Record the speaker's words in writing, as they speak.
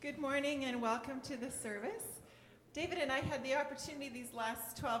morning and welcome to the service. David and I had the opportunity these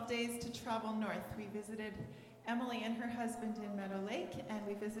last 12 days to travel north. We visited Emily and her husband in Meadow Lake, and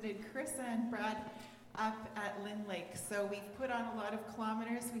we visited Carissa and Brad up at Lynn Lake. So we've put on a lot of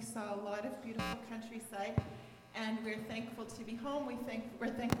kilometers. We saw a lot of beautiful countryside, and we're thankful to be home. We're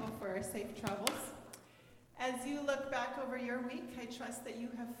thankful for our safe travels. As you look back over your week, I trust that you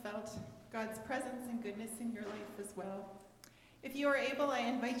have felt God's presence and goodness in your life as well. If you are able, I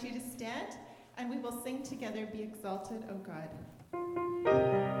invite you to stand, and we will sing together, "Be Exalted, O God."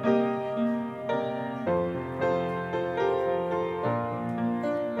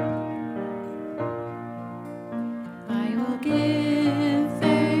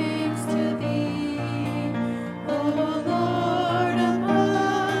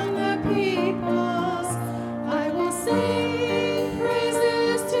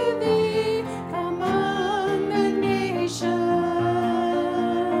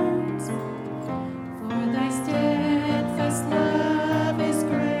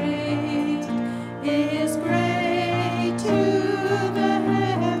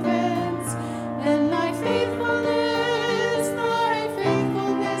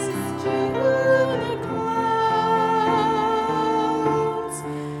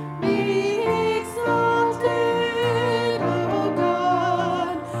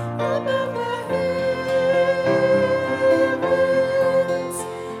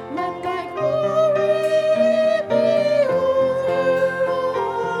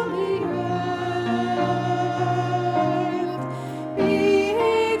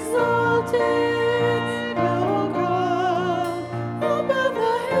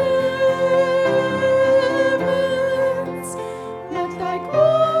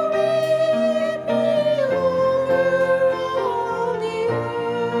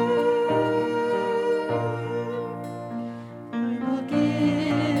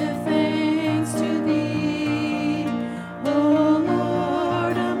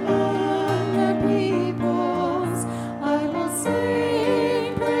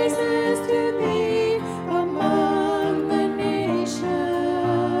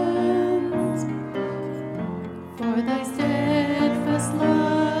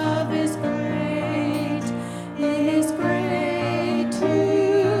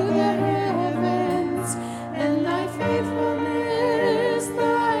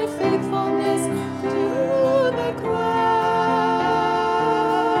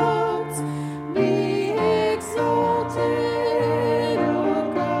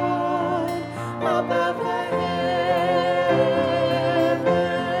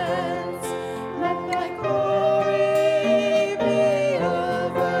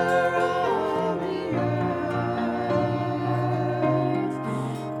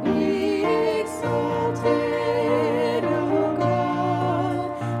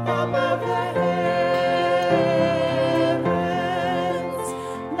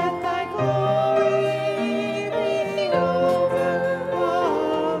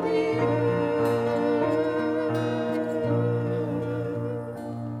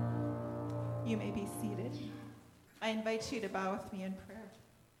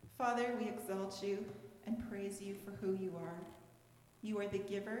 You and praise you for who you are. You are the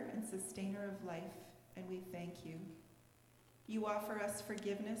giver and sustainer of life, and we thank you. You offer us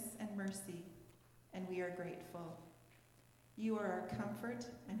forgiveness and mercy, and we are grateful. You are our comfort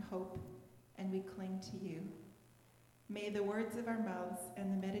and hope, and we cling to you. May the words of our mouths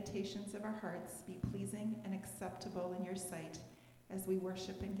and the meditations of our hearts be pleasing and acceptable in your sight as we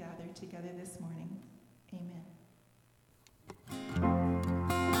worship and gather together this morning. Amen.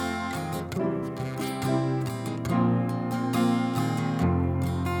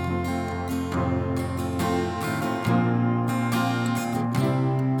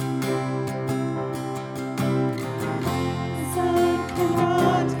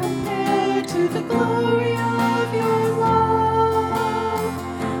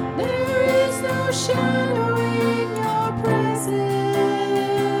 Shadow in your presence,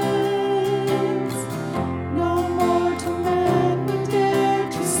 no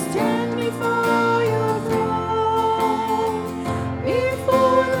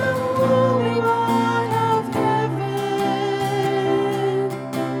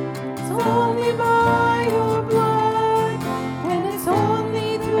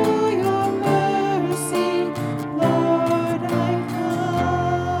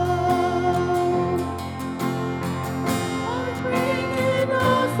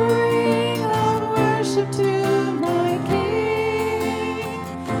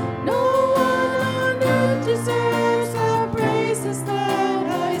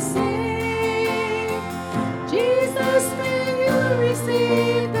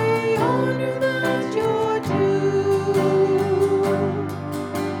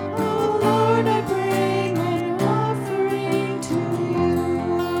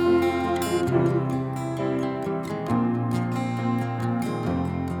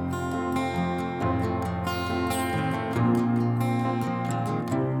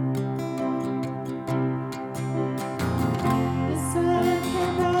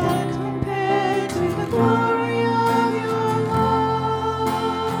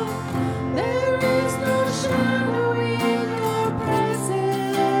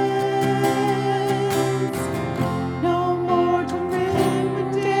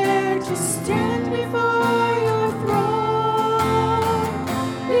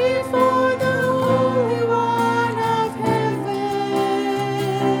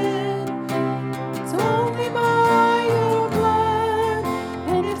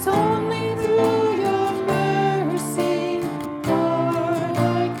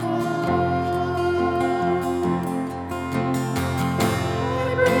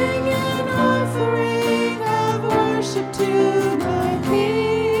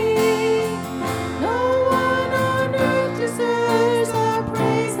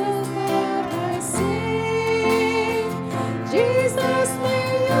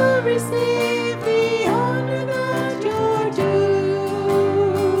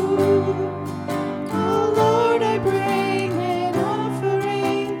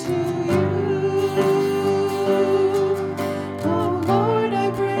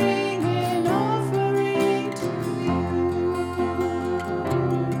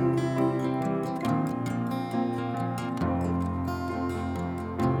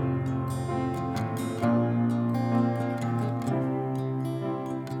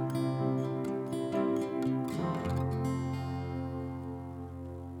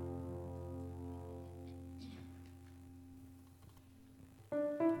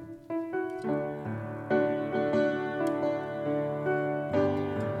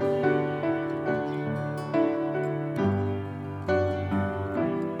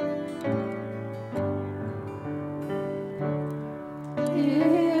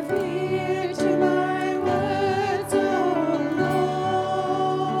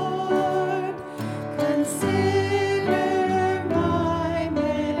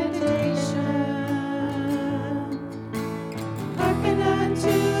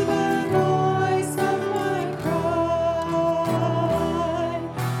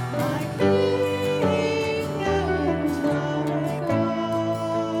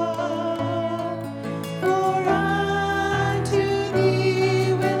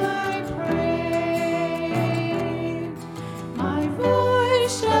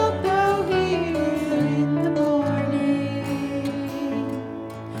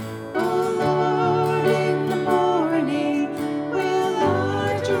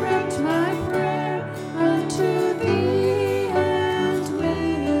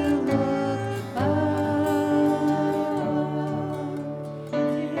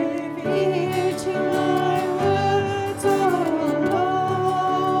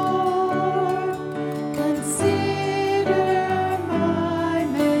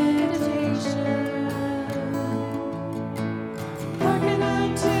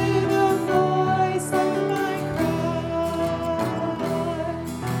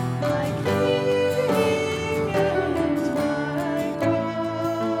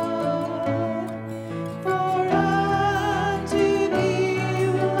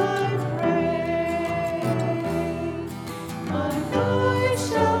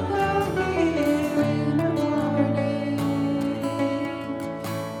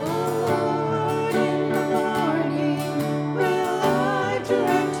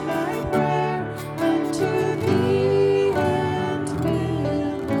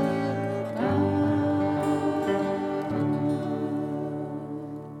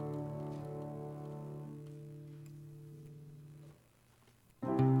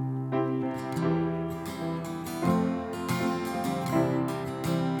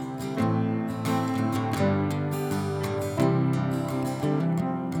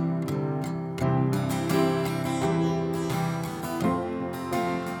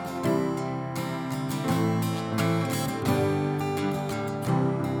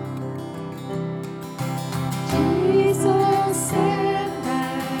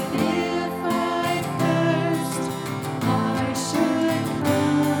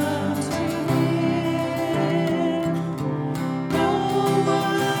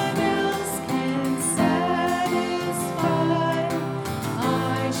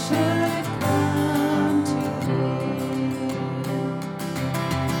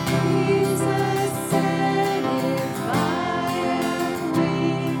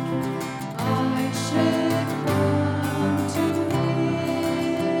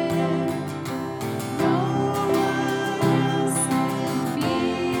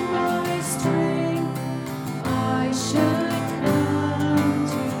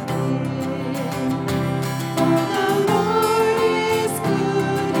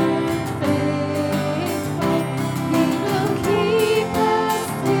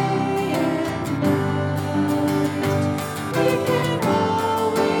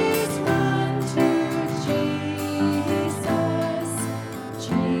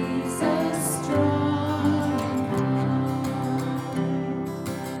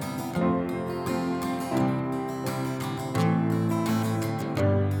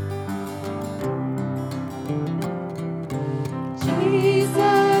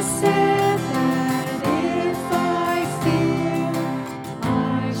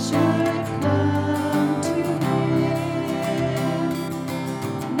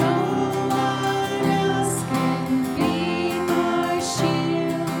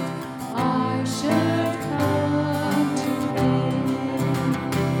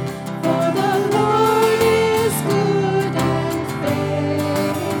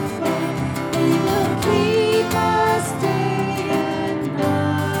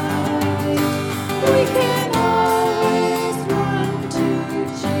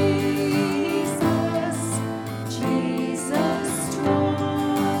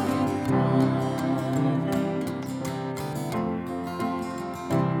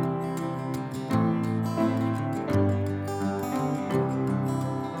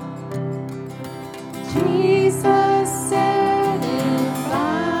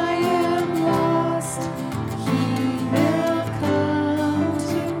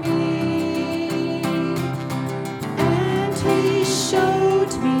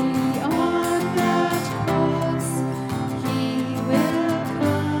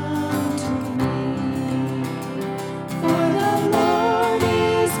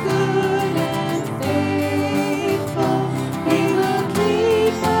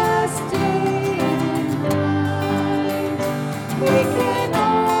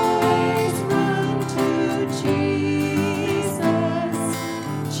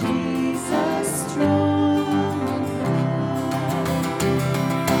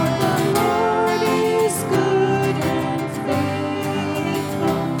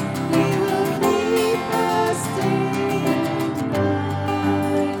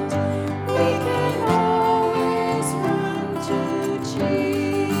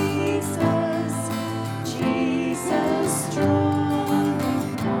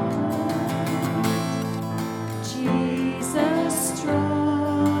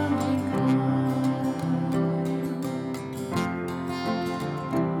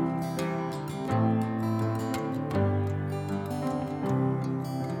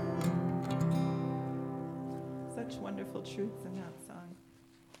Truths in that song.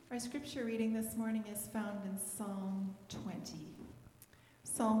 Our scripture reading this morning is found in Psalm 20.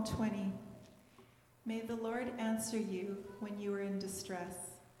 Psalm 20. May the Lord answer you when you are in distress.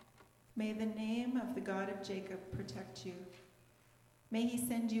 May the name of the God of Jacob protect you. May he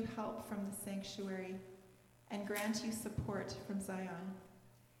send you help from the sanctuary and grant you support from Zion.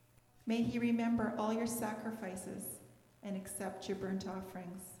 May he remember all your sacrifices and accept your burnt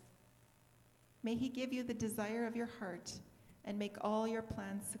offerings. May he give you the desire of your heart and make all your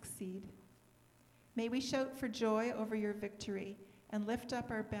plans succeed. May we shout for joy over your victory and lift up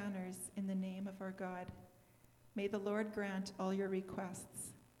our banners in the name of our God. May the Lord grant all your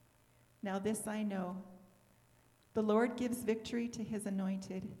requests. Now this I know, the Lord gives victory to his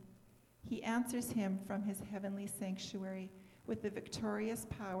anointed. He answers him from his heavenly sanctuary with the victorious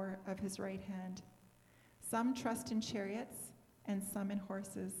power of his right hand. Some trust in chariots and some in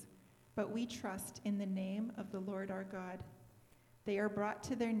horses, but we trust in the name of the Lord our God. They are brought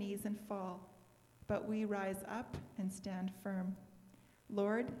to their knees and fall, but we rise up and stand firm.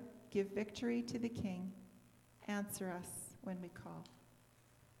 Lord, give victory to the King. Answer us when we call.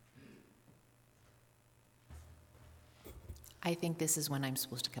 I think this is when I'm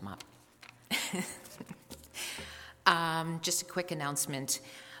supposed to come up. Just a quick announcement.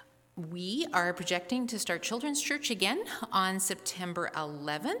 We are projecting to start Children's Church again on September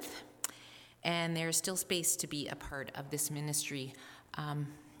 11th. and there's still space to be a part of this ministry.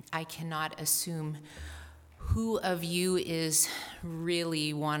 I cannot assume who of you is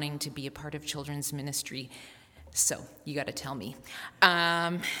really wanting to be a part of children's ministry, so you got to tell me.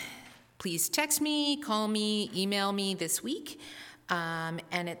 Please text me, call me, email me this week. And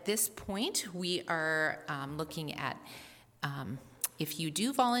at this point, we are looking at if you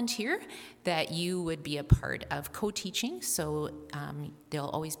do volunteer, that you would be a part of co-teaching. So there'll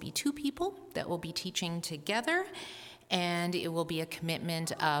always be 2 people that will be teaching together, and it will be a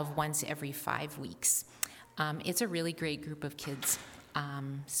commitment of once every 5 weeks. It's a really great group of kids.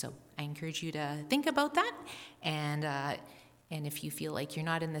 So I encourage you to think about that, and if you feel like you're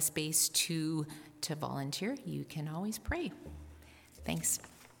not in the space to volunteer, you can always pray. Thanks.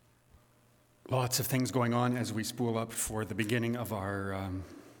 Lots of things going on as we spool up for the beginning of our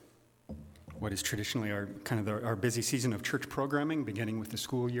what is traditionally our busy season of church programming, beginning with the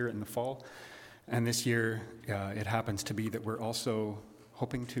school year in the fall. And this year, it happens to be that we're also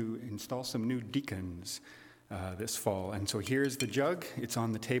hoping to install some new deacons this fall. And so here's the jug. It's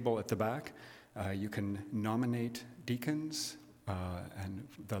on the table at the back. You can nominate deacons, and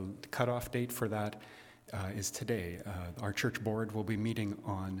the cutoff date for that is today. Our church board will be meeting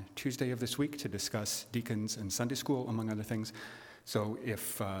on Tuesday of this week to discuss deacons and Sunday school, among other things. So I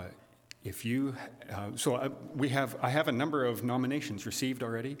have a number of nominations received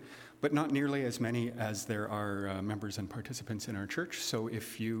already, but not nearly as many as there are members and participants in our church. So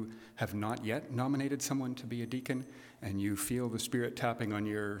if you have not yet nominated someone to be a deacon and you feel the Spirit tapping on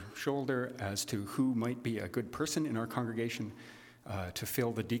your shoulder as to who might be a good person in our congregation to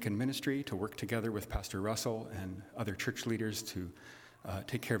fill the deacon ministry, to work together with Pastor Russell and other church leaders to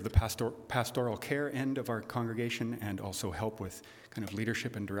take care of the pastoral care end of our congregation, and also help with kind of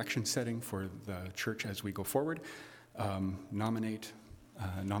leadership and direction setting for the church as we go forward, nominate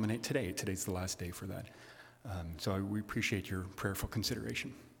today. Today's the last day for that. So we appreciate your prayerful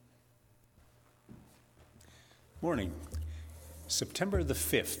consideration. Morning. September the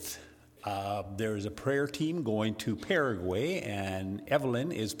 5th. There is a prayer team going to Paraguay, and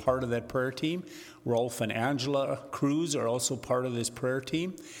Evelyn is part of that prayer team. Rolf and Angela Cruz are also part of this prayer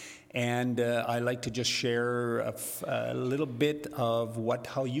team. And I'd like to just share a little bit of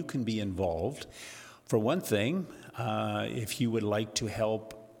how you can be involved. For one thing, if you would like to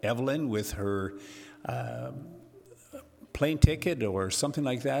help Evelyn with her plane ticket or something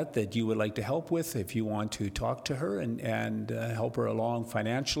like that you would like to help with, if you want to talk to her and help her along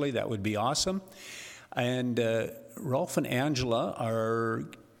financially, that would be awesome. And Rolf and Angela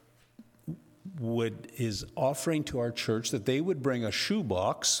is offering to our church that they would bring a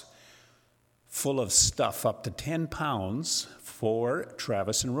shoebox full of stuff up to 10 pounds for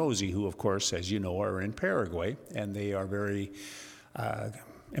Travis and Rosie, who, of course, as you know, are in Paraguay, and they are very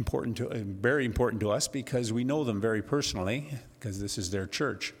important to us because we know them very personally, because this is their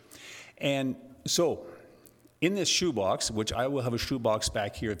church. And so in this shoebox, which I will have a shoebox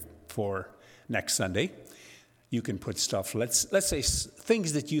back here for next Sunday, you can put stuff, let's say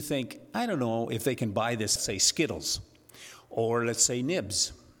things that you think, I don't know if they can buy this, say Skittles, or let's say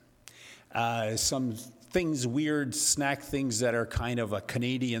nibs, some things, weird snack things that are kind of a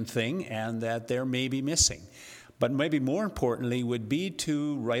Canadian thing and that they're maybe missing. But maybe more importantly would be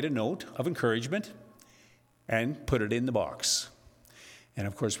to write a note of encouragement and put it in the box. And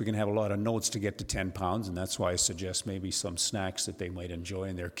of course, we can have a lot of notes to get to 10 pounds, and that's why I suggest maybe some snacks that they might enjoy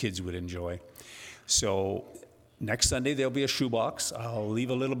and their kids would enjoy. So next Sunday, there'll be a shoebox. I'll leave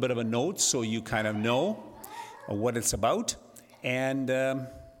a little bit of a note so you kind of know what it's about. And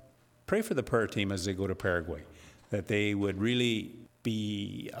pray for the prayer team as they go to Paraguay, that they would really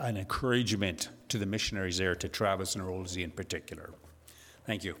be an encouragement to the missionaries there, to Travis and Rosie in particular.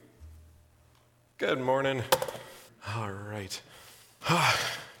 Thank you. Good morning. All right.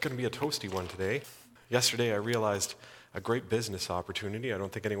 Going to be a toasty one today. Yesterday I realized a great business opportunity. I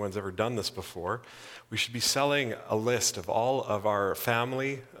don't think anyone's ever done this before. We should be selling a list of all of our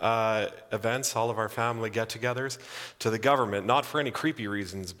family events, all of our family get-togethers to the government, not for any creepy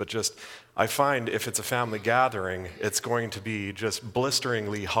reasons, but just I find if it's a family gathering, it's going to be just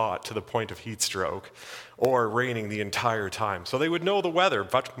blisteringly hot to the point of heat stroke or raining the entire time. So they would know the weather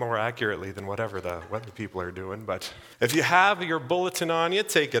much more accurately than whatever the weather people are doing. But if you have your bulletin on you,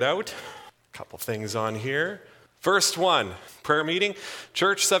 take it out. A couple things on here. First one, prayer meeting,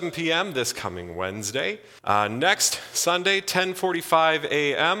 church 7 p.m. this coming Wednesday. Next Sunday, 10:45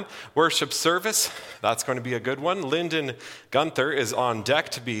 a.m., worship service. That's going to be a good one. Lyndon Gunther is on deck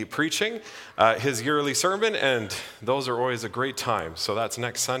to be preaching his yearly sermon, and those are always a great time. So that's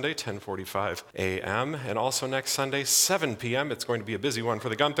next Sunday, 10:45 a.m., and also next Sunday, 7 p.m. It's going to be a busy one for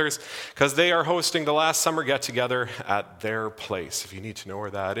the Gunthers because they are hosting the last summer get-together at their place. If you need to know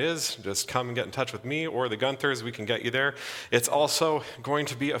where that is, just come and get in touch with me or the Gunthers. We can get you there. It's also going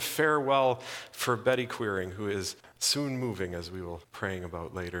to be a farewell for Betty Queering, who is soon moving, as we will be praying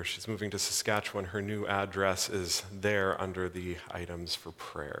about later. She's moving to Saskatchewan. Her new address is there under the items for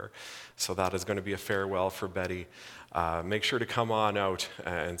prayer. So that is going to be a farewell for Betty. Make sure to come on out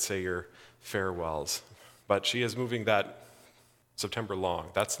and say your farewells. But she is moving that September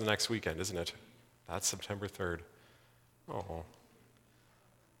long. That's the next weekend, isn't it? That's September 3rd. Oh.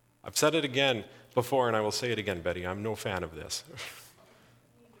 I've said it again before, and I will say it again, Betty. I'm no fan of this.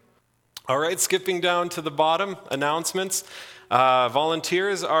 All right, skipping down to the bottom, announcements.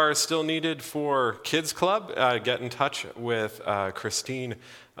 Volunteers are still needed for Kids Club. Get in touch with Christine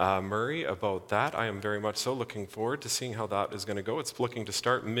Murray about that. I am very much so looking forward to seeing how that is going to go. It's looking to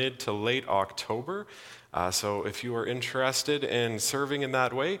start mid to late October. So if you are interested in serving in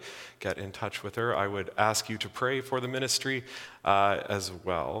that way, get in touch with her. I would ask you to pray for the ministry as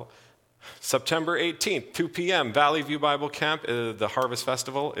well. September 18th, 2 p.m., Valley View Bible Camp. The Harvest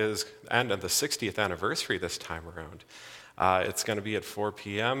Festival is, and the 60th anniversary this time around. It's going to be at 4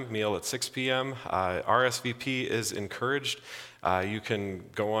 p.m., meal at 6 p.m. RSVP is encouraged. You can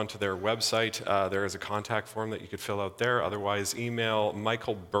go onto their website. There is a contact form that you could fill out there. Otherwise, email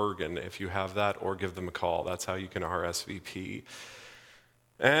Michael Bergen if you have that, or give them a call. That's how you can RSVP.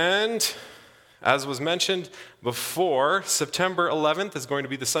 And as was mentioned before, September 11th is going to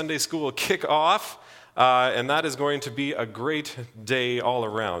be the Sunday School Kickoff, and that is going to be a great day all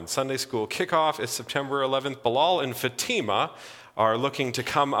around. Sunday School Kickoff is September 11th. Bilal and Fatima are looking to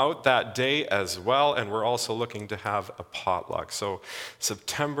come out that day as well, and we're also looking to have a potluck. So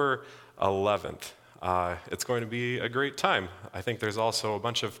September 11th. It's going to be a great time. I think there's also a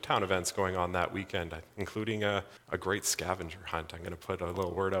bunch of town events going on that weekend, including a great scavenger hunt. I'm going to put a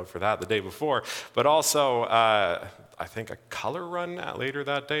little word out for that the day before. But also, I think a color run later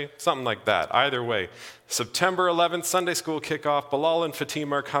that day, something like that. Either way, September 11th, Sunday School Kickoff. Bilal and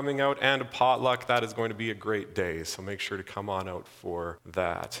Fatima are coming out, and a potluck. That is going to be a great day, so make sure to come on out for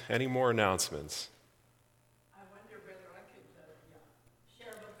that. Any more announcements?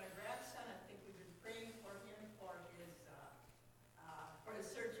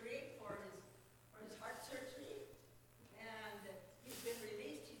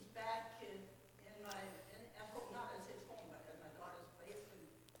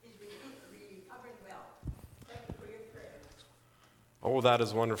 Oh, that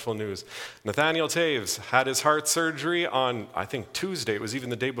is wonderful news. Nathaniel Taves had his heart surgery on, I think, Tuesday. It was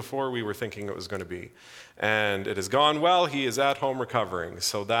even the day before we were thinking it was going to be. And it has gone well. He is at home recovering.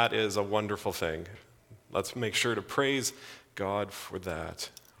 So that is a wonderful thing. Let's make sure to praise God for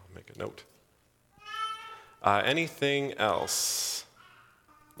that. I'll make a note. Anything else?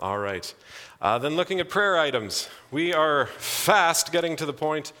 All right. Then looking at prayer items. We are fast getting to the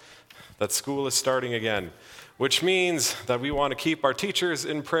point that school is starting again, which means that we want to keep our teachers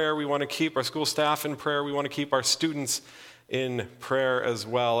in prayer, we want to keep our school staff in prayer, we want to keep our students in prayer as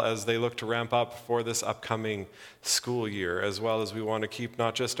well as they look to ramp up for this upcoming school year, as well as we want to keep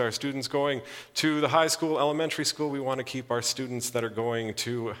not just our students going to the high school, elementary school, we want to keep our students that are going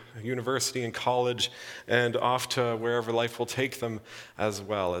to university and college and off to wherever life will take them as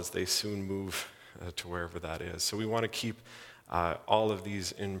well as they soon move to wherever that is. So we want to keep all of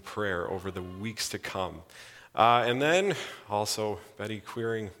these in prayer over the weeks to come. And then also Betty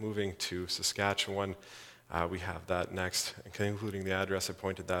Queering moving to Saskatchewan. We have that next, including the address. I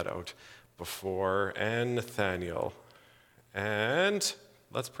pointed that out before. And Nathaniel. And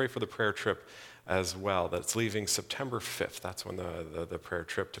let's pray for the prayer trip as well. That's leaving September 5th. That's when the prayer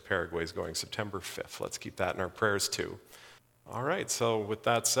trip to Paraguay is going, September 5th. Let's keep that in our prayers too. All right, so with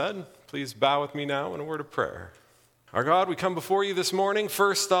that said, please bow with me now in a word of prayer. Our God, we come before you this morning,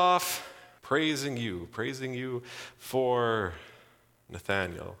 first off, praising you for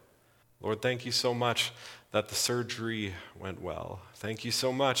Nathaniel. Lord, thank you so much that the surgery went well. Thank you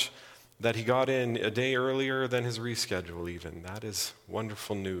so much that he got in a day earlier than his reschedule even. That is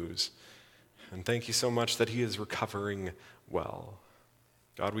wonderful news. And thank you so much that he is recovering well.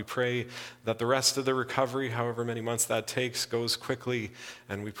 God, we pray that the rest of the recovery, however many months that takes, goes quickly.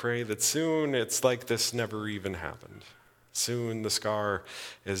 And we pray that soon it's like this never even happened. Soon the scar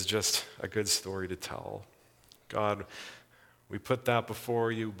is just a good story to tell. God, we put that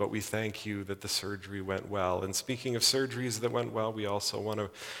before you, but we thank you that the surgery went well. And speaking of surgeries that went well, we also want to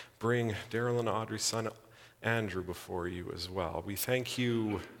bring Daryl and Audrey's son, Andrew, before you as well. We thank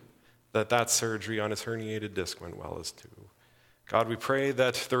you that that surgery on his herniated disc went well as too. God, we pray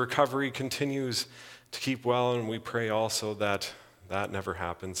that the recovery continues to keep well, and we pray also that that never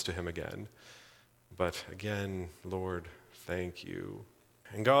happens to him again. But again, Lord, thank you.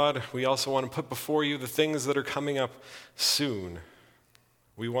 And God, we also want to put before you the things that are coming up soon.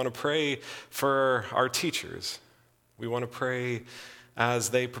 We want to pray for our teachers. We want to pray as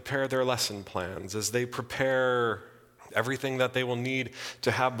they prepare their lesson plans, as they prepare everything that they will need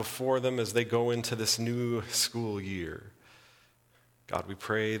to have before them as they go into this new school year. God, we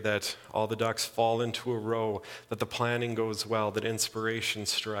pray that all the ducks fall into a row, that the planning goes well, that inspiration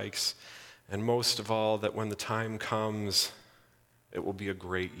strikes, and most of all, that when the time comes, it will be a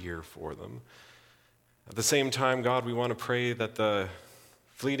great year for them. At the same time, God, we want to pray that the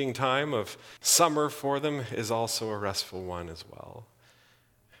fleeting time of summer for them is also a restful one as well.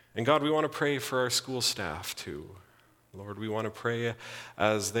 And God, we want to pray for our school staff too. Lord, we want to pray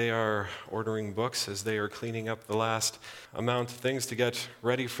as they are ordering books, as they are cleaning up the last amount of things to get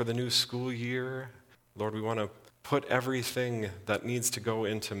ready for the new school year. Lord, we want to put everything that needs to go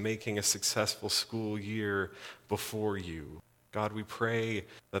into making a successful school year before you. God, we pray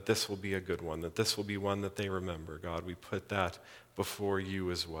that this will be a good one, that this will be one that they remember. God, we put that before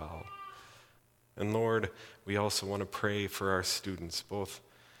you as well. And Lord, we also want to pray for our students, both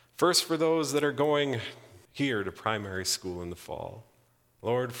first for those that are going here to primary school in the fall.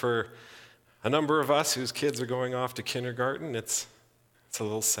 Lord, for a number of us whose kids are going off to kindergarten, it's a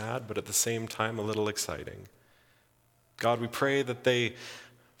little sad, but at the same time a little exciting. God, we pray that they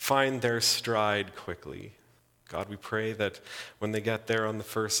find their stride quickly. God, we pray that when they get there on the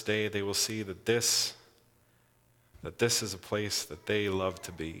first day, they will see that this is a place that they love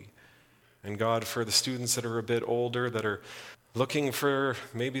to be. And God, for the students that are a bit older, that are looking for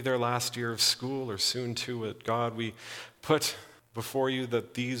maybe their last year of school or soon to it, God, we put before you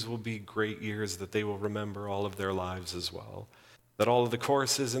that these will be great years, that they will remember all of their lives as well. That all of the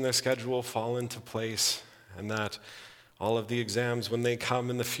courses in their schedule fall into place, and that all of the exams, when they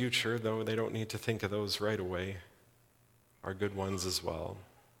come in the future, though they don't need to think of those right away, are good ones as well.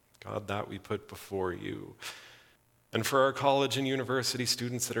 God, that we put before you. And for our college and university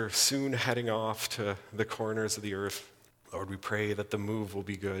students that are soon heading off to the corners of the earth, Lord, we pray that the move will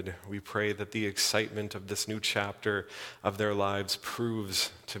be good. We pray that the excitement of this new chapter of their lives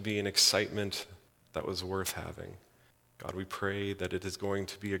proves to be an excitement that was worth having. God, we pray that it is going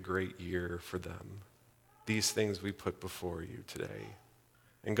to be a great year for them. These things we put before you today.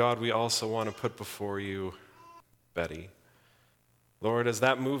 And God, we also want to put before you Betty. Lord, as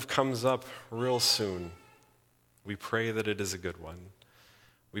that move comes up real soon, we pray that it is a good one.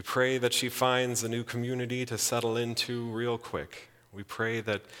 We pray that she finds a new community to settle into real quick. We pray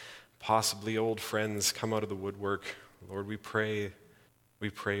that possibly old friends come out of the woodwork. Lord, we pray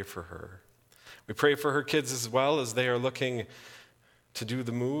for her. We pray for her kids as well as they are looking to do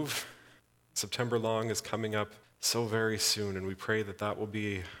the move. September Long is coming up so very soon, and we pray that that will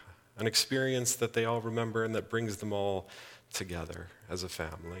be an experience that they all remember and that brings them all together as a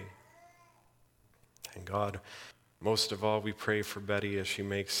family. And God, most of all, we pray for Betty as she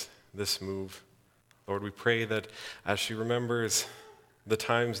makes this move. Lord, we pray that as she remembers the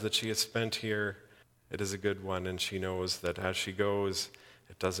times that she has spent here, it is a good one, and she knows that as she goes,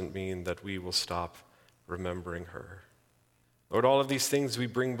 it doesn't mean that we will stop remembering her. Lord, all of these things we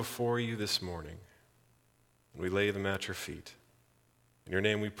bring before you this morning, and we lay them at your feet. In your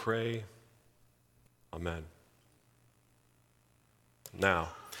name we pray, amen. Now,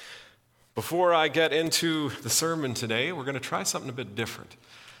 before I get into the sermon today, we're going to try something a bit different.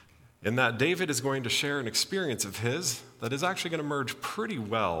 In that David is going to share an experience of his that is actually going to merge pretty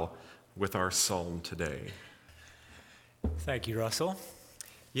well with our psalm today. Thank you, Russell.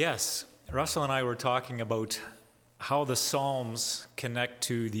 Yes, Russell and I were talking about how the Psalms connect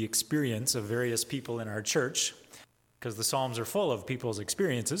to the experience of various people in our church, because the Psalms are full of people's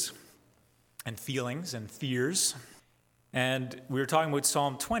experiences and feelings and fears. And we were talking about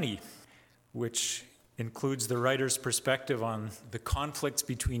Psalm 20, which includes the writer's perspective on the conflicts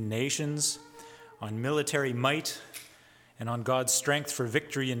between nations, on military might, and on God's strength for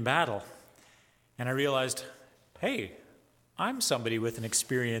victory in battle. And I realized, hey, I'm somebody with an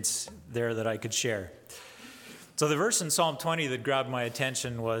experience there that I could share. So the verse in Psalm 20 that grabbed my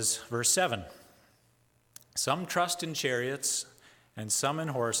attention was verse 7. Some trust in chariots and some in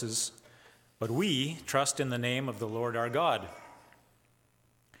horses, but we trust in the name of the Lord our God.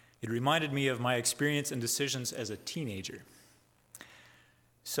 It reminded me of my experience and decisions as a teenager.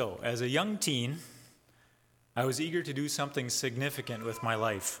 So, as a young teen, I was eager to do something significant with my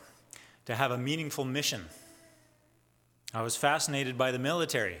life, to have a meaningful mission. I was fascinated by the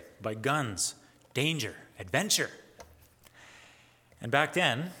military, by guns, danger, adventure. And back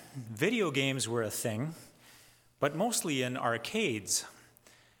then, video games were a thing, but mostly in arcades.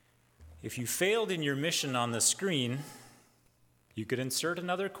 If you failed in your mission on the screen, you could insert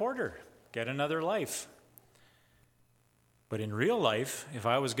another quarter, get another life. But in real life, if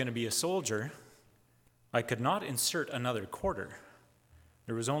I was going to be a soldier, I could not insert another quarter.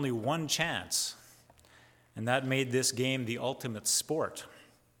 There was only one chance, and that made this game the ultimate sport.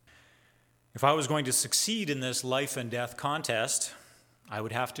 If I was going to succeed in this life and death contest, I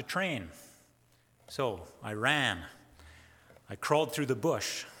would have to train. So I ran. I crawled through the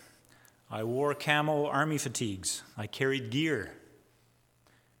bush. I wore camo army fatigues. I carried gear.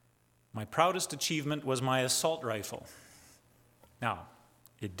 My proudest achievement was my assault rifle. Now,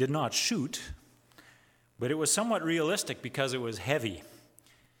 it did not shoot, but it was somewhat realistic because it was heavy.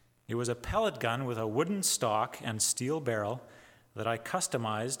 It was a pellet gun with a wooden stock and steel barrel that I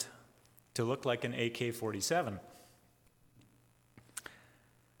customized to look like an AK-47.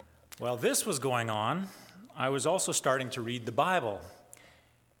 While this was going on, I was also starting to read the Bible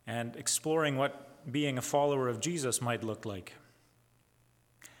and exploring what being a follower of Jesus might look like.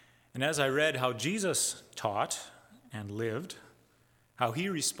 And as I read how Jesus taught and lived, how he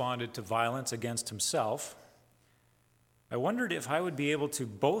responded to violence against himself, I wondered if I would be able to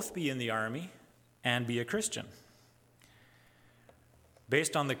both be in the army and be a Christian.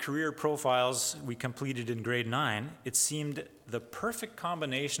 Based on the career profiles we completed in grade 9, it seemed the perfect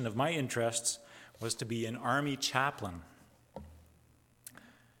combination of my interests was to be an army chaplain.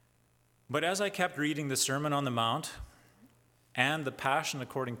 But as I kept reading the Sermon on the Mount and the Passion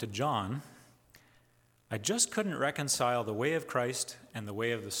according to John, I just couldn't reconcile the way of Christ and the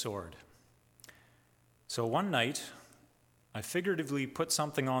way of the sword. So one night, I figuratively put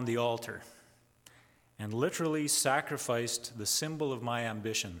something on the altar and literally sacrificed the symbol of my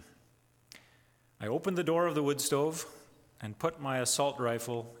ambition. I opened the door of the wood stove and put my assault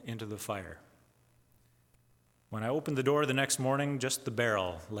rifle into the fire. When I opened the door the next morning, just the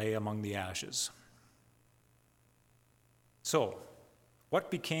barrel lay among the ashes. So,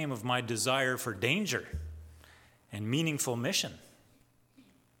 what became of my desire for danger and meaningful mission?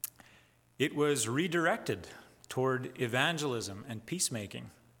 It was redirected toward evangelism and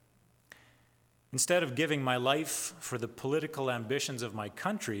peacemaking. Instead of giving my life for the political ambitions of my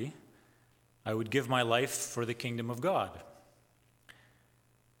country, I would give my life for the kingdom of God.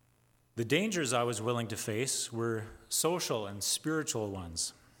 The dangers I was willing to face were social and spiritual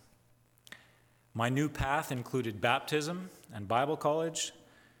ones. My new path included baptism and Bible college,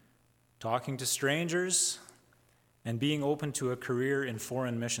 talking to strangers, and being open to a career in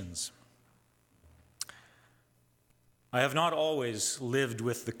foreign missions. I have not always lived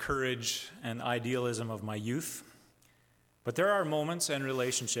with the courage and idealism of my youth, but there are moments and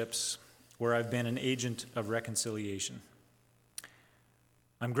relationships where I've been an agent of reconciliation.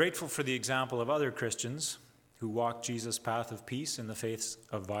 I'm grateful for the example of other Christians who walked Jesus' path of peace in the face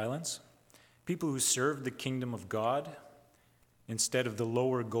of violence, people who served the kingdom of God instead of the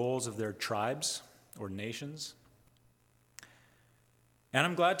lower goals of their tribes or nations. And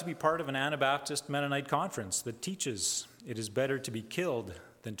I'm glad to be part of an Anabaptist Mennonite conference that teaches it is better to be killed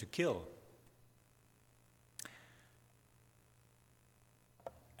than to kill.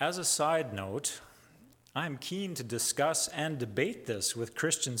 As a side note, I'm keen to discuss and debate this with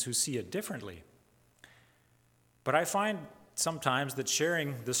Christians who see it differently. But I find sometimes that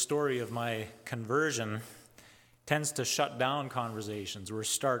sharing the story of my conversion tends to shut down conversations or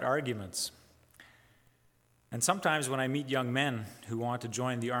start arguments. And sometimes when I meet young men who want to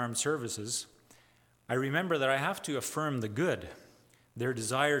join the armed services, I remember that I have to affirm the good, their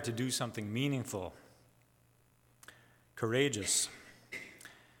desire to do something meaningful, courageous.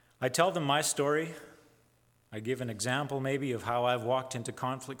 I tell them my story. I give an example maybe of how I've walked into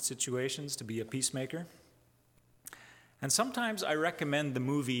conflict situations to be a peacemaker. And sometimes I recommend the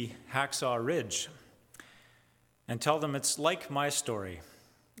movie Hacksaw Ridge and tell them it's like my story,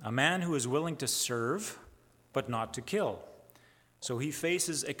 a man who is willing to serve but not to kill. So he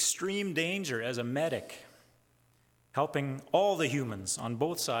faces extreme danger as a medic, helping all the humans on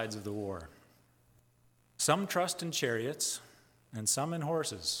both sides of the war. Some trust in chariots and some in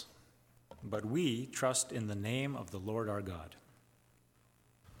horses, but we trust in the name of the Lord our God.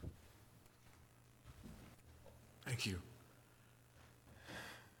 Thank you.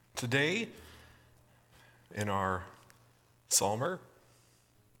 Today, in our Psalmer,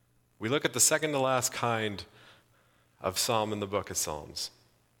 we look at the second to last kind of psalm in the book of Psalms.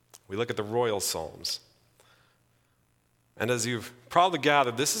 We look at the royal psalms. And as you've probably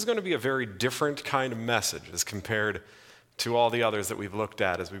gathered, this is going to be a very different kind of message as compared to all the others that we've looked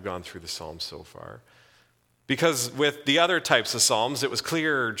at as we've gone through the Psalms so far. Because with the other types of Psalms, it was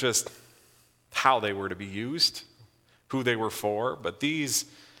clear just how they were to be used, who they were for, but these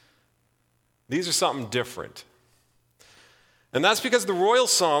are something different. And that's because the royal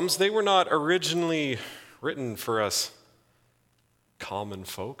Psalms, they were not originally written for us common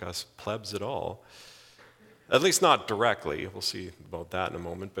folk, us plebs at all. At least not directly. We'll see about that in a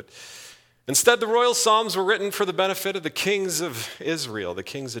moment. But instead, the royal Psalms were written for the benefit of the kings of Israel, the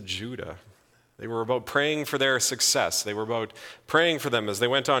kings of Judah. They were about praying for their success. They were about praying for them as they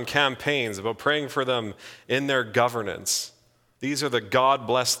went on campaigns, about praying for them in their governance. These are the God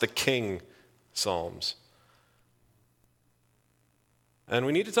bless the king Psalms. And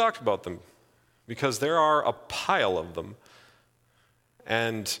we need to talk about them because there are a pile of them.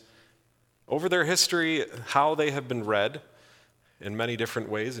 And over their history, how they have been read in many different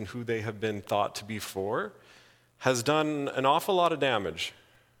ways and who they have been thought to be for has done an awful lot of damage.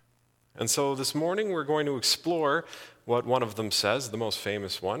 And so this morning we're going to explore what one of them says, the most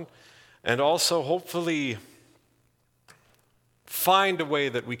famous one, and also hopefully find a way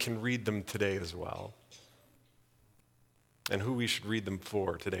that we can read them today as well, and who we should read them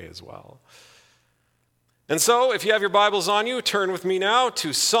for today as well. And so, if you have your Bibles on you, turn with me now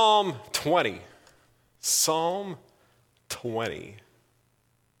to Psalm 20. Psalm 20.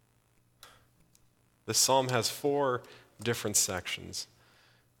 This psalm has 4 different sections.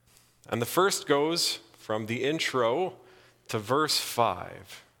 And the first goes from the intro to verse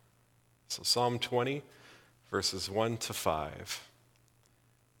 5. So Psalm 20, verses 1 to 5.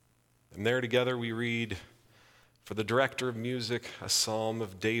 And there together we read, "For the director of music, a psalm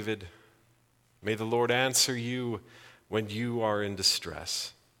of David. May the Lord answer you when you are in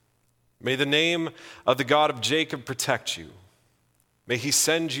distress. May the name of the God of Jacob protect you. May he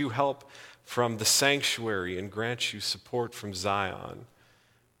send you help from the sanctuary and grant you support from Zion.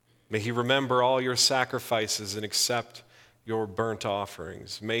 May he remember all your sacrifices and accept your burnt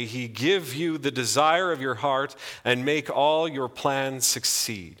offerings. May he give you the desire of your heart and make all your plans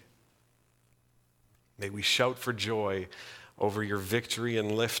succeed. May we shout for joy over your victory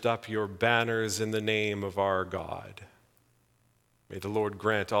and lift up your banners in the name of our God. May the Lord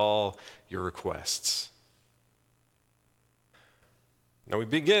grant all your requests." Now we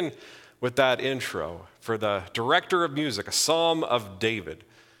begin with that intro for the director of music, a psalm of David.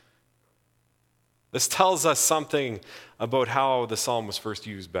 This tells us something about how the psalm was first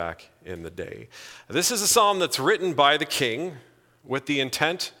used back in the day. This is a psalm that's written by the king with the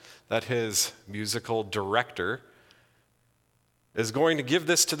intent that his musical director is going to give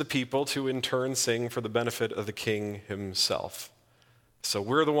this to the people to in turn sing for the benefit of the king himself. So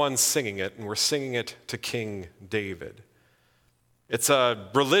we're the ones singing it, and we're singing it to King David. It's a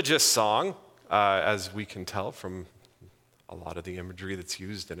religious song, as we can tell from a lot of the imagery that's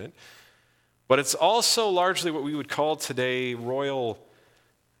used in it. But it's also largely what we would call today royal,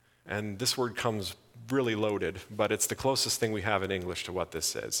 and this word comes really loaded, but it's the closest thing we have in English to what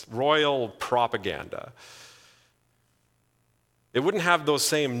this is. Royal propaganda. It wouldn't have those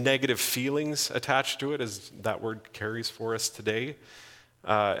same negative feelings attached to it as that word carries for us today.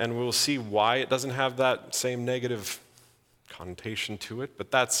 And we'll see why it doesn't have that same negative connotation to it,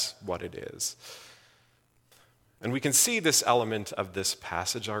 but that's what it is. And we can see this element of this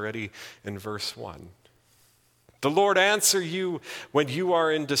passage already in verse 1. The Lord answer you when you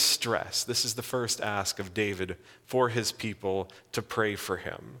are in distress. This is the first ask of David for his people to pray for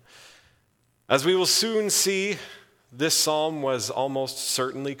him. As we will soon see, this psalm was almost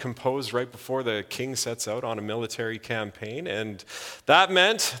certainly composed right before the king sets out on a military campaign, and that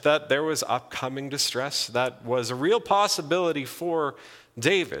meant that there was upcoming distress that was a real possibility for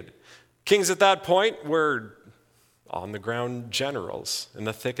David. Kings at that point were on the ground generals in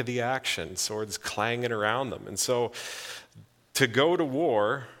the thick of the action, swords clanging around them. And so to go to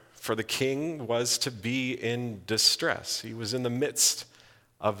war for the king was to be in distress. He was in the midst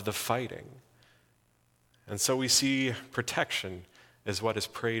of the fighting. And so we see protection is what is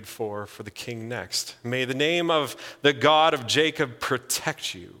prayed for the king next. May the name of the God of Jacob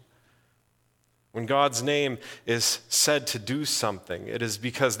protect you. When God's name is said to do something, it is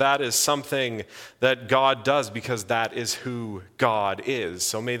because that is something that God does, because that is who God is.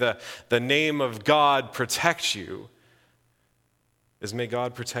 So may the name of God protect you. May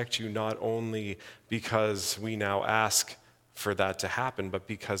God protect you not only because we now ask for that to happen, but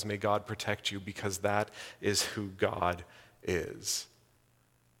because may God protect you because that is who God is.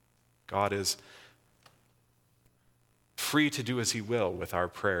 God is free to do as he will with our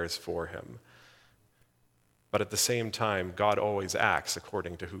prayers for him. But at the same time, God always acts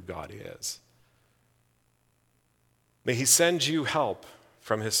according to who God is. May he send you help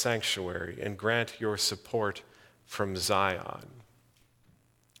from his sanctuary and grant your support from Zion.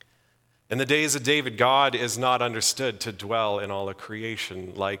 In the days of David, God is not understood to dwell in all of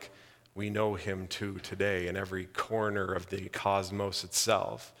creation like we know him to today in every corner of the cosmos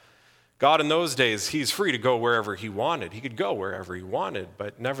itself. God in those days, he's free to go wherever he wanted. He could go wherever he wanted,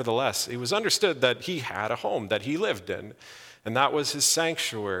 but nevertheless, it was understood that he had a home that he lived in, and that was his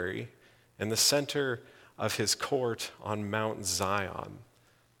sanctuary in the center of his court on Mount Zion.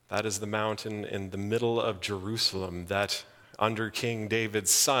 That is the mountain in the middle of Jerusalem that under King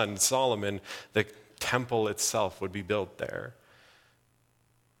David's son, Solomon, the temple itself would be built there.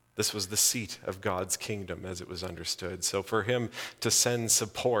 This was the seat of God's kingdom as it was understood. So for him to send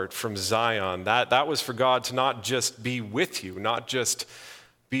support from Zion, that was for God to not just be with you, not just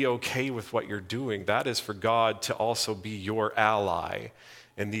be okay with what you're doing. That is for God to also be your ally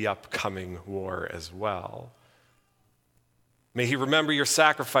in the upcoming war as well. May he remember your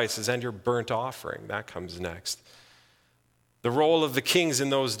sacrifices and your burnt offering. That comes next. The role of the kings in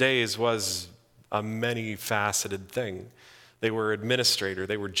those days was a many-faceted thing. They were administrator,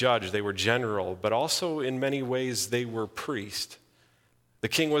 they were judge, they were general, but also in many ways they were priest. The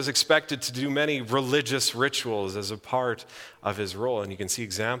king was expected to do many religious rituals as a part of his role, and you can see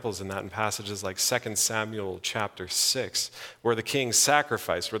examples in that in passages like 2 Samuel chapter 6, where the king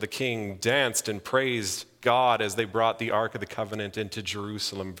sacrificed, where the king danced and praised God as they brought the Ark of the Covenant into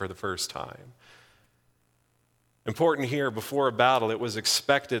Jerusalem for the first time. Important here, before a battle, it was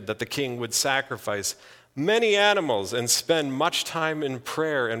expected that the king would sacrifice many animals and spend much time in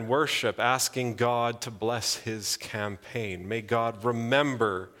prayer and worship, asking God to bless his campaign. May God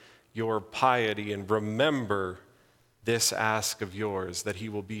remember your piety and remember this ask of yours, that he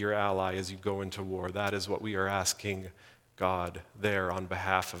will be your ally as you go into war. That is what we are asking God there on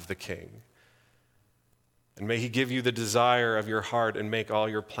behalf of the king. And may he give you the desire of your heart and make all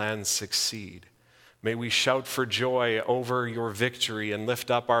your plans succeed. May we shout for joy over your victory and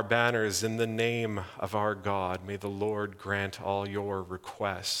lift up our banners in the name of our God. May the Lord grant all your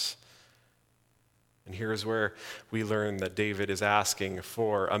requests. And here's where we learn that David is asking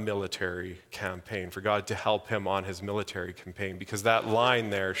for a military campaign, for God to help him on his military campaign, because that line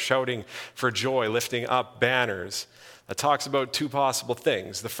there, shouting for joy, lifting up banners, that talks about two possible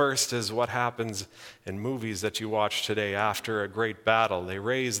things. The first is what happens in movies that you watch today after a great battle. They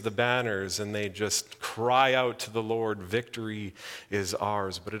raise the banners and they just cry out to the Lord, victory is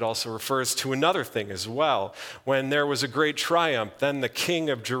ours. But it also refers to another thing as well. When there was a great triumph, then the king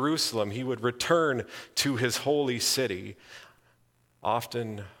of Jerusalem, he would return to his holy city,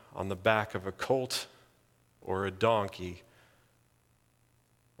 often on the back of a colt or a donkey,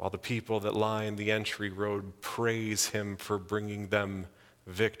 while the people that line the entry road praise him for bringing them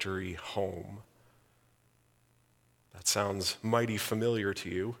victory home. That sounds mighty familiar to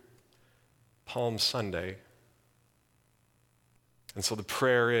you. Palm Sunday. And so the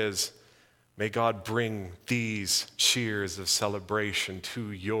prayer is, may God bring these cheers of celebration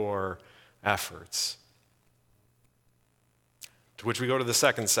to your efforts. To which we go to the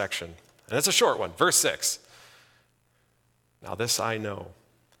second section. And it's a short one, verse 6. Now this I know.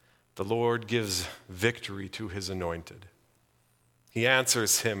 The Lord gives victory to his anointed. He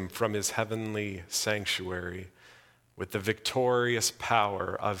answers him from his heavenly sanctuary with the victorious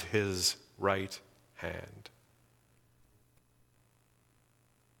power of his right hand.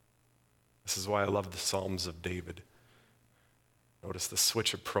 This is why I love the Psalms of David. Notice the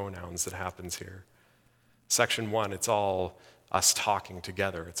switch of pronouns that happens here. Section 1, it's all us talking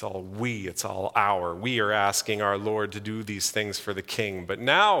together. It's all we, it's all our. We are asking our Lord to do these things for the king. But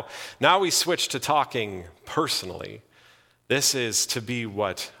now we switch to talking personally. This is to be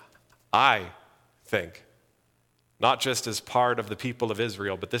what I think. Not just as part of the people of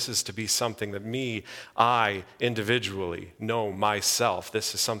Israel, but this is to be something that I individually know myself.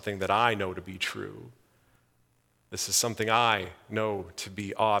 This is something that I know to be true. This is something I know to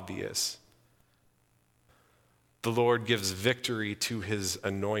be obvious. The Lord gives victory to his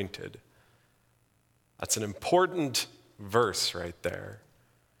anointed. That's an important verse right there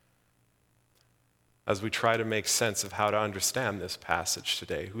as we try to make sense of how to understand this passage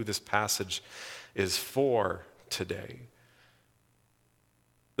today, who this passage is for today.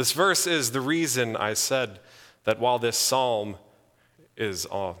 This verse is the reason I said that while this psalm is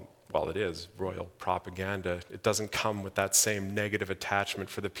it is royal propaganda, it doesn't come with that same negative attachment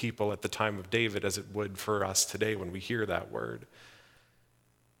for the people at the time of David as it would for us today when we hear that word.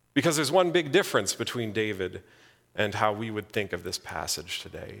 Because there's one big difference between David and how we would think of this passage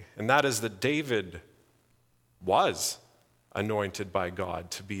today, and that is that David was anointed by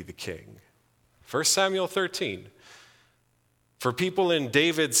God to be the king. 1 Samuel 13. For people in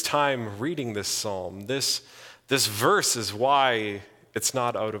David's time reading this psalm, this verse is why it's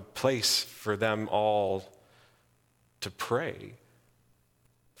not out of place for them all to pray.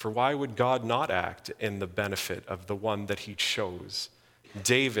 For why would God not act in the benefit of the one that he chose?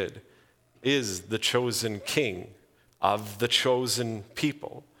 David is the chosen king of the chosen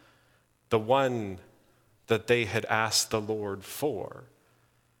people, the one that they had asked the Lord for.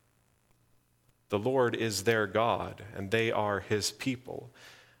 The Lord is their God, and they are his people.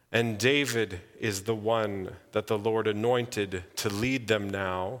 And David is the one that the Lord anointed to lead them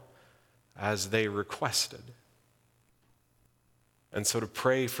now as they requested. And so to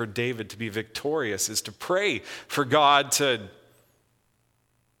pray for David to be victorious is to pray for God to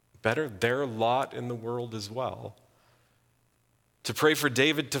better their lot in the world as well. To pray for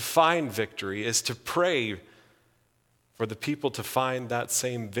David to find victory is to pray for the people to find that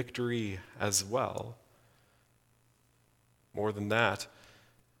same victory as well. More than that,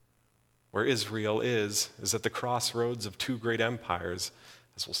 where Israel is at the crossroads of two great empires,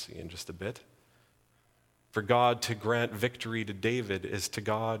 as we'll see in just a bit. For God to grant victory to David is to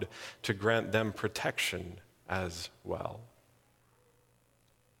God to grant them protection as well.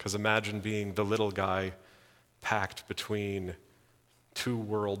 Because imagine being the little guy packed between two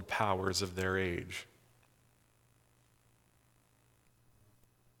world powers of their age.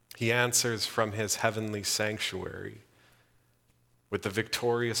 He answers from his heavenly sanctuary with the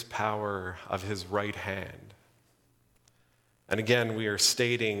victorious power of his right hand. And again, we are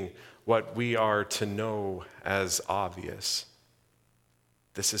stating what we are to know as obvious.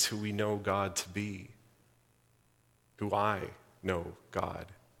 This is who we know God to be, who I know God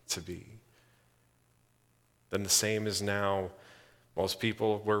to be. Then the same is now, most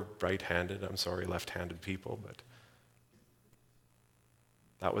people were right-handed, left-handed people, but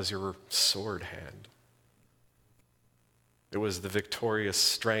that was your sword hand. It was the victorious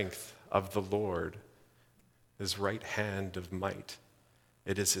strength of the Lord, his right hand of might.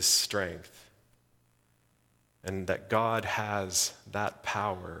 It is his strength. And that God has that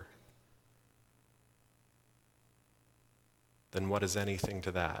power, then what is anything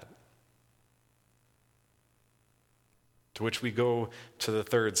to that? To which we go to the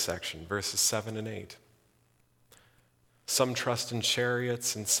third section, verses 7 and 8. Some trust in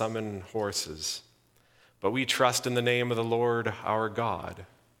chariots and some in horses, but we trust in the name of the Lord our God.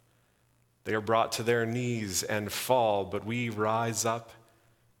 They are brought to their knees and fall, but we rise up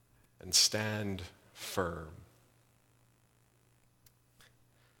and stand firm.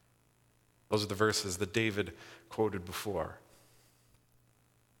 Those are the verses that David quoted before.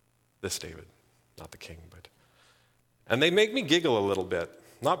 This David, not the king, but. And they make me giggle a little bit,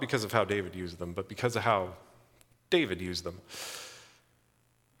 not because of how David used them, but because of how David used them.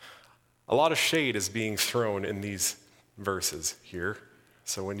 A lot of shade is being thrown in these verses here.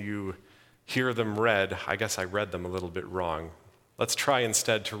 So when you hear them read, I guess I read them a little bit wrong. Let's try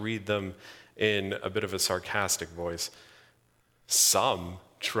instead to read them in a bit of a sarcastic voice. Some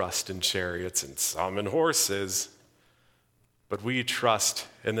trust in chariots and some in horses, but we trust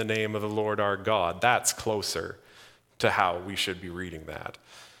in the name of the Lord our God. That's closer to how we should be reading that.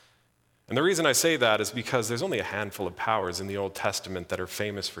 And the reason I say that is because there's only a handful of powers in the Old Testament that are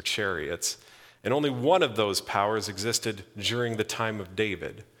famous for chariots, and only one of those powers existed during the time of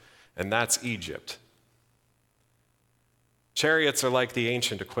David, and that's Egypt. Chariots are like the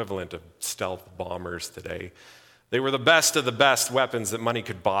ancient equivalent of stealth bombers today. They were the best of the best weapons that money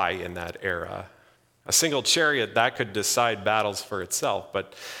could buy in that era. A single chariot, that could decide battles for itself,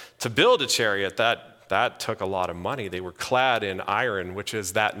 but to build a chariot, that took a lot of money. They were clad in iron, which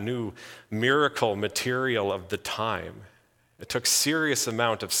is that new miracle material of the time. It took serious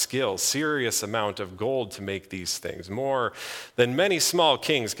amount of skill, serious amount of gold to make these things, more than many small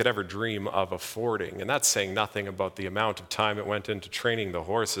kings could ever dream of affording. And that's saying nothing about the amount of time it went into training the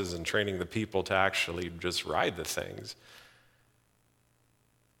horses and training the people to actually just ride the things.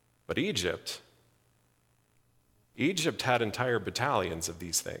 But Egypt had entire battalions of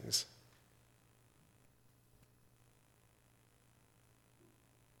these things.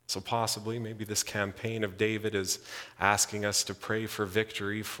 So possibly, maybe this campaign of David is asking us to pray for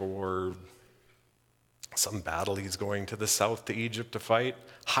victory for some battle he's going to the south to Egypt to fight.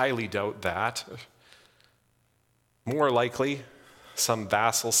 Highly doubt that. More likely, some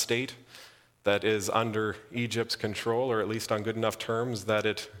vassal state that is under Egypt's control, or at least on good enough terms that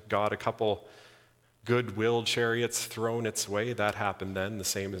it got a couple goodwill chariots thrown its way. That happened then, the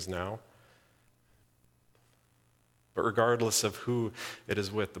same as now. But regardless of who it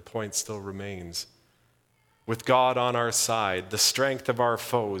is with, the point still remains. With God on our side, the strength of our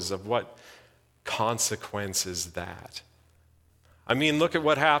foes, of what consequence is that? I mean, look at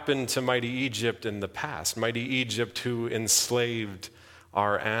what happened to mighty Egypt in the past. Mighty Egypt who enslaved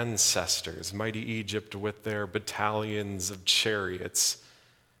our ancestors. Mighty Egypt with their battalions of chariots.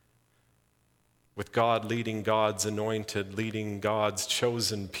 With God leading God's anointed, leading God's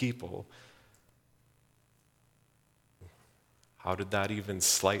chosen people. How did that even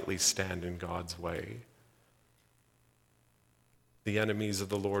slightly stand in God's way? The enemies of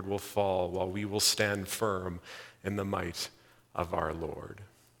the Lord will fall while we will stand firm in the might of our Lord.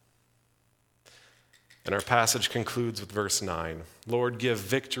 And our passage concludes with verse 9. Lord, give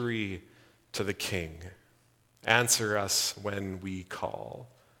victory to the King. Answer us when we call.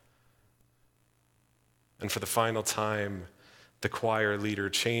 And for the final time, the choir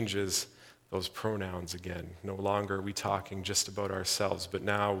leader changes those pronouns again. No longer are we talking just about ourselves, but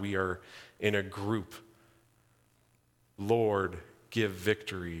now we are in a group. Lord, give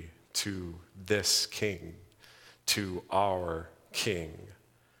victory to this King, to our King.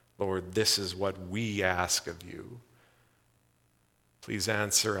 Lord, this is what we ask of you. Please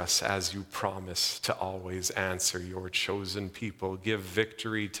answer us as you promise to always answer your chosen people. Give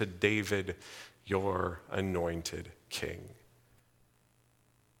victory to David, your anointed King.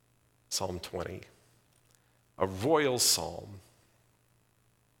 Psalm 20, a royal psalm.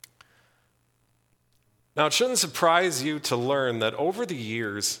 Now, it shouldn't surprise you to learn that over the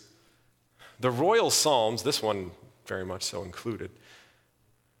years, the royal psalms, this one very much so included,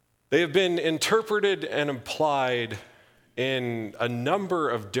 they have been interpreted and applied in a number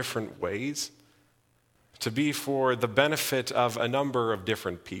of different ways to be for the benefit of a number of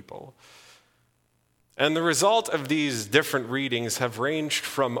different people. And the result of these different readings have ranged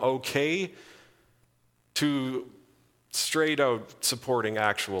from okay to straight out supporting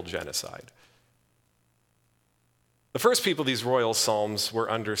actual genocide. The first people these royal psalms were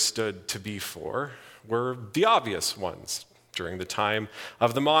understood to be for were the obvious ones. During the time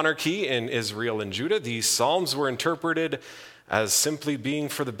of the monarchy in Israel and Judah, these psalms were interpreted as simply being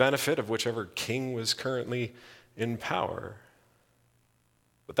for the benefit of whichever king was currently in power.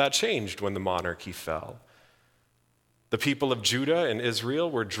 But that changed when the monarchy fell. The people of Judah and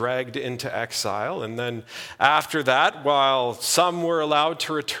Israel were dragged into exile, and then after that, while some were allowed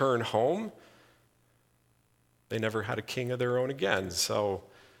to return home, they never had a king of their own again. So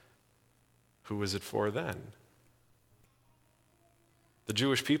who was it for then? The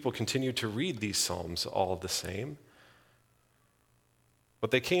Jewish people continued to read these psalms all the same,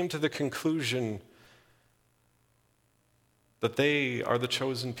 but they came to the conclusion that they are the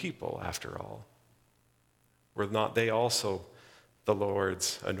chosen people after all. Were not they also the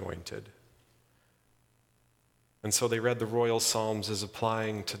Lord's anointed? And so they read the royal psalms as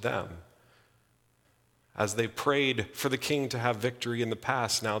applying to them. As they prayed for the king to have victory in the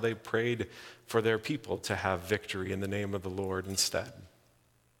past, now they prayed for their people to have victory in the name of the Lord instead.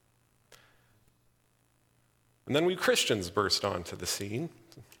 And then we Christians burst onto the scene.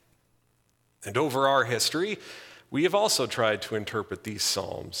 And over our history, we have also tried to interpret these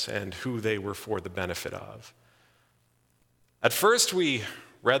psalms and who they were for the benefit of. At first, we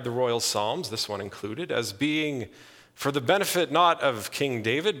read the royal psalms, this one included, as being for the benefit not of King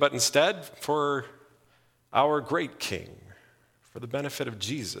David, but instead for our great King, for the benefit of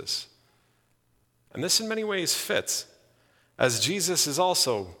Jesus. And this in many ways fits, as Jesus is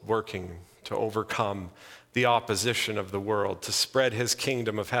also working to overcome the opposition of the world, to spread his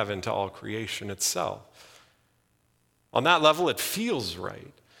kingdom of heaven to all creation itself. On that level, it feels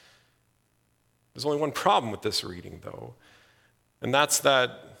right. There's only one problem with this reading, though, and that's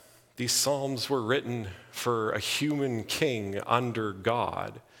that these psalms were written for a human king under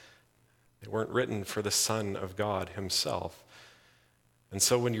God. They weren't written for the Son of God himself. And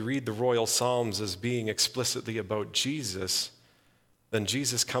so when you read the royal psalms as being explicitly about Jesus, then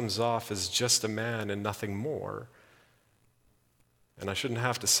Jesus comes off as just a man and nothing more. And I shouldn't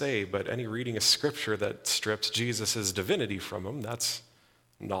have to say, but any reading of Scripture that strips Jesus' divinity from him, that's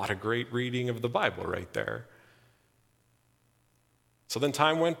not a great reading of the Bible right there. So then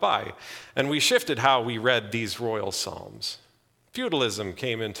time went by, and we shifted how we read these royal psalms. Feudalism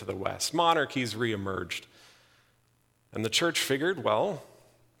came into the West. Monarchies reemerged. And the church figured, well,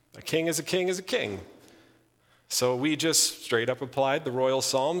 a king is a king is a king. So we just straight up applied the royal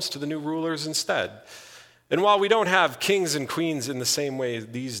psalms to the new rulers instead. And while we don't have kings and queens in the same way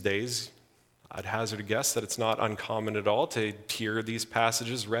these days, I'd hazard a guess that it's not uncommon at all to hear these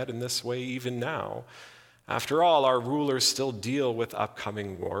passages read in this way even now. After all, our rulers still deal with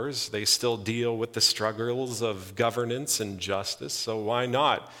upcoming wars. They still deal with the struggles of governance and justice. So why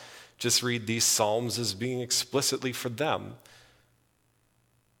not just read these Psalms as being explicitly for them?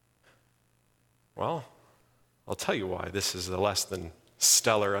 Well, I'll tell you why this is a less than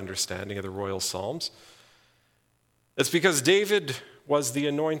stellar understanding of the royal Psalms. It's because David was the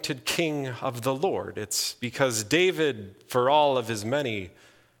anointed king of the Lord. It's because David, for all of his many,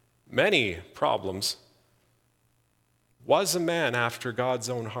 many problems, was a man after God's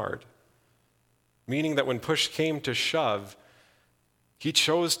own heart, meaning that when push came to shove, he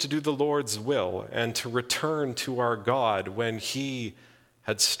chose to do the Lord's will and to return to our God when he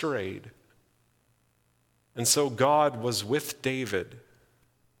had strayed. And so God was with David,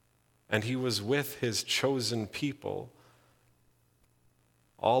 and he was with his chosen people,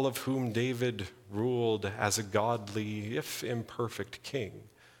 all of whom David ruled as a godly, if imperfect, king.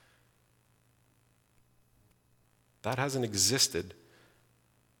 That hasn't existed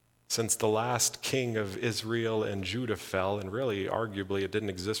since the last king of Israel and Judah fell, and really, arguably, it didn't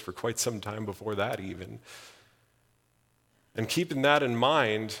exist for quite some time before that even. And keeping that in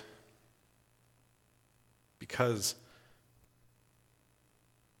mind, because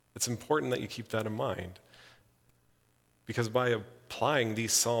it's important that you keep that in mind, because by applying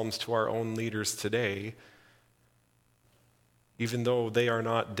these Psalms to our own leaders today, even though they are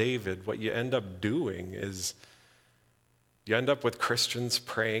not David, what you end up doing is you end up with Christians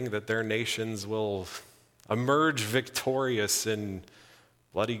praying that their nations will emerge victorious in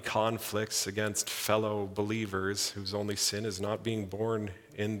bloody conflicts against fellow believers whose only sin is not being born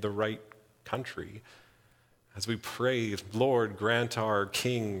in the right country. As we pray, Lord, grant our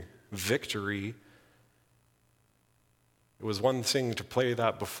King victory. It was one thing to pray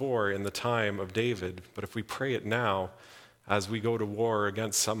that before in the time of David, but if we pray it now as we go to war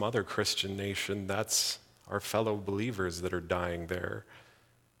against some other Christian nation, that's our fellow believers that are dying there.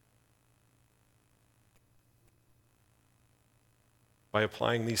 By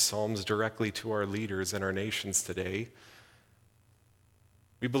applying these Psalms directly to our leaders and our nations today,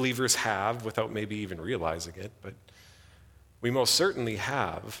 we believers have, without maybe even realizing it, but we most certainly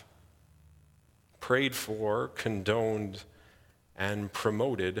have prayed for, condoned, and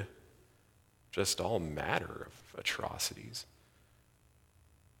promoted just all manner of atrocities.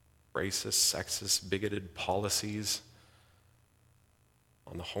 Racist, sexist, bigoted policies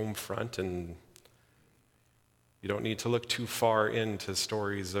on the home front, and you don't need to look too far into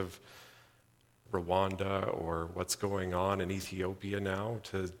stories of Rwanda or what's going on in Ethiopia now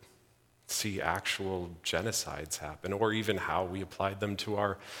to see actual genocides happen, or even how we applied them to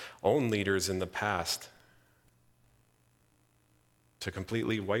our own leaders in the past to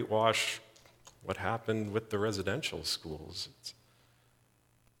completely whitewash what happened with the residential schools.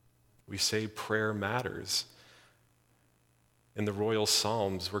 We say prayer matters. In the royal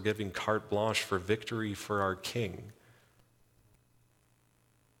Psalms, we're giving carte blanche for victory for our King.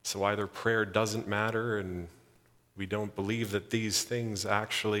 So either prayer doesn't matter and we don't believe that these things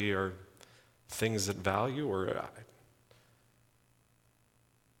actually are things that value, or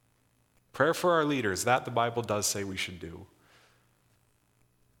prayer for our leaders, that the Bible does say we should do.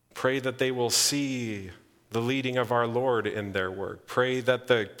 Pray that they will see the leading of our Lord in their work. Pray that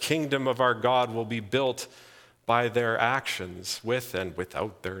the kingdom of our God will be built by their actions, with and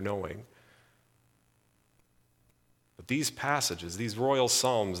without their knowing. But these passages, these royal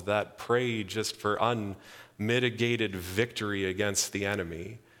Psalms that pray just for unmitigated victory against the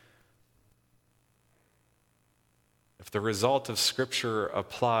enemy, if the result of Scripture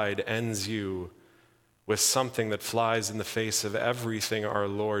applied ends you with something that flies in the face of everything our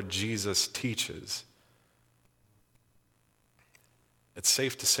Lord Jesus teaches, it's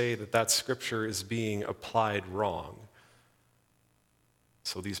safe to say that that Scripture is being applied wrong.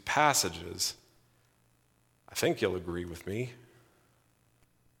 So these passages, I think you'll agree with me,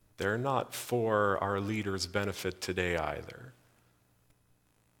 they're not for our leaders' benefit today either.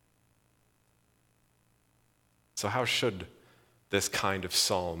 So how should this kind of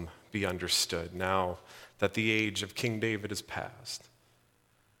psalm be understood now that the age of King David is past?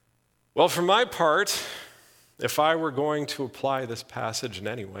 Well, for my part, if I were going to apply this passage in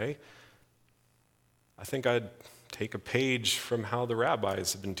any way, I think I'd take a page from how the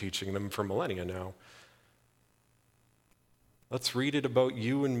rabbis have been teaching them for millennia now. Let's read it about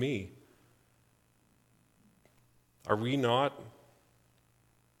you and me. Are we not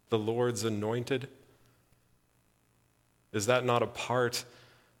the Lord's anointed? Is that not a part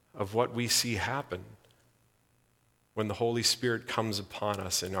of what we see happen? when the Holy Spirit comes upon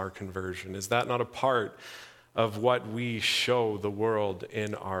us in our conversion? Is that not a part of what we show the world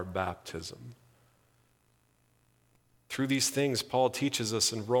in our baptism? Through these things, Paul teaches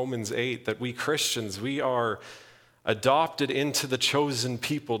us in Romans 8 that we Christians, we are adopted into the chosen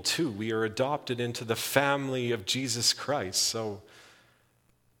people too. We are adopted into the family of Jesus Christ. So,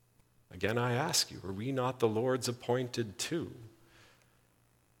 again, I ask you, are we not the Lord's appointed too?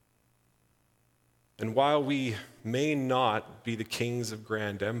 And while we may not be the kings of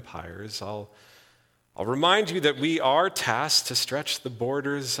grand empires, I'll remind you that we are tasked to stretch the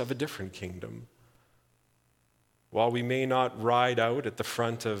borders of a different kingdom. While we may not ride out at the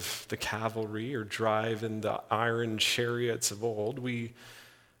front of the cavalry or drive in the iron chariots of old, we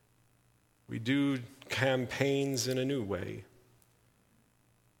do campaigns in a new way,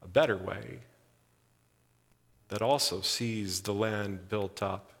 a better way, that also sees the land built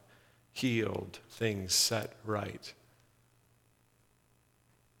up, healed, things set right.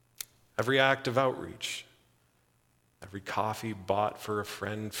 Every act of outreach, every coffee bought for a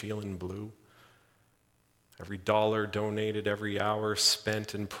friend feeling blue, every dollar donated, every hour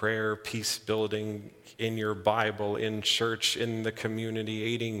spent in prayer, peace building, in your Bible, in church, in the community,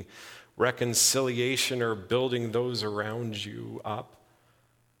 aiding reconciliation or building those around you up.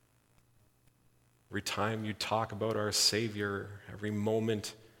 Every time you talk about our Savior, every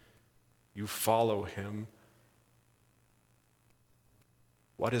moment you follow him.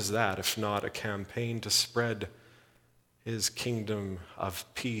 What is that if not a campaign to spread his kingdom of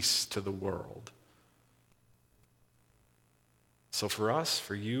peace to the world? So for us,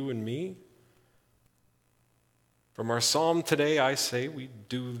 for you and me, from our psalm today, I say we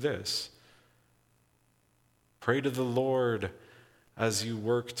do this. Pray to the Lord as you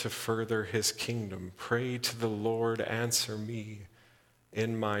work to further his kingdom. Pray to the Lord, answer me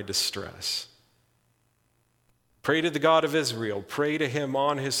in my distress. Pray to the God of Israel. Pray to him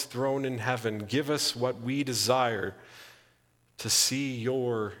on his throne in heaven. Give us what we desire to see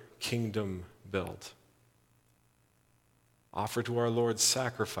your kingdom built. Offer to our Lord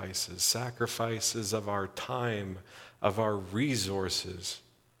sacrifices of our time, of our resources,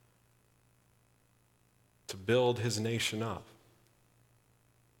 to build his nation up.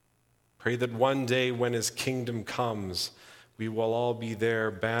 Pray that one day when his kingdom comes, we will all be there,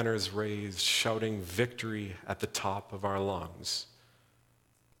 banners raised, shouting victory at the top of our lungs.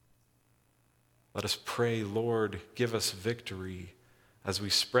 Let us pray, Lord, give us victory as we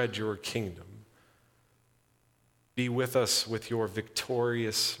spread your kingdom. Be with us with your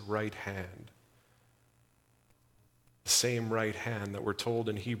victorious right hand. The same right hand that we're told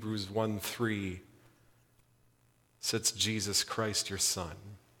in Hebrews 1:3 sits Jesus Christ, your Son.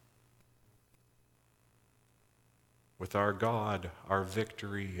 With our God, our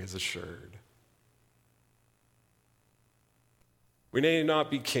victory is assured. We may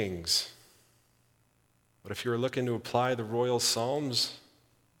not be kings, but if you're looking to apply the royal psalms,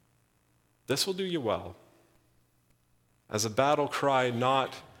 this will do you well. As a battle cry,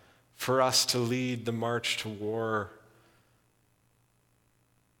 not for us to lead the march to war,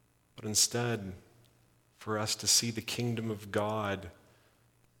 but instead for us to see the kingdom of God,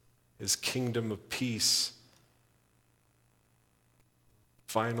 his kingdom of peace,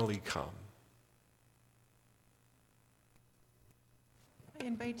 finally come. I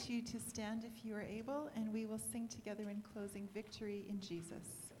invite you to stand if you are able, and we will sing together in closing, Victory in Jesus.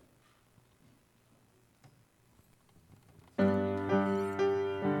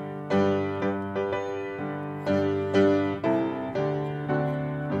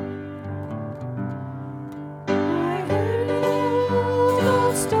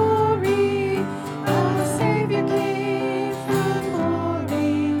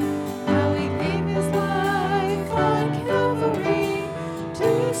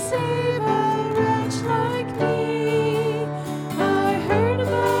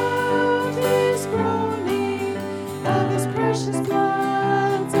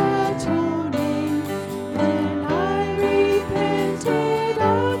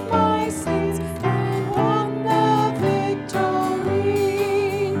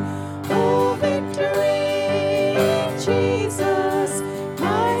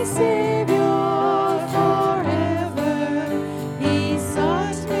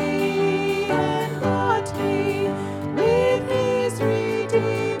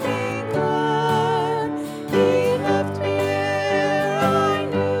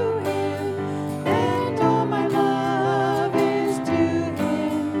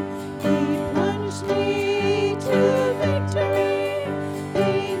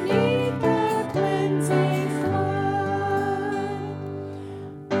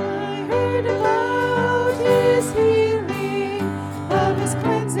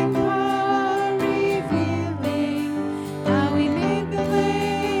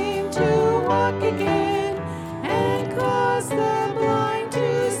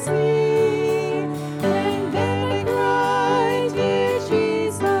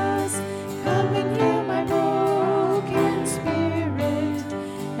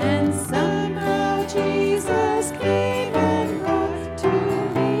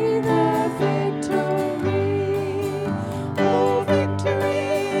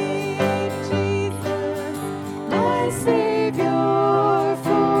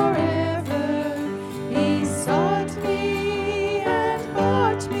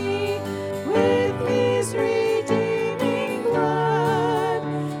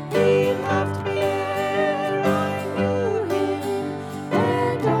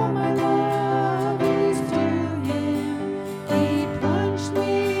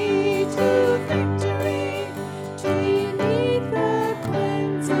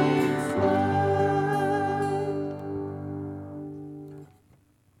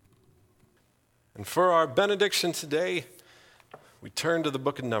 And for our benediction today, we turn to the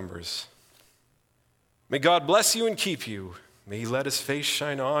book of Numbers. May God bless you and keep you. May he let his face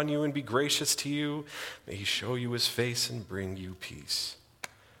shine on you and be gracious to you. May he show you his face and bring you peace.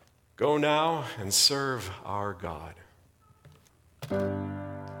 Go now and serve our God. I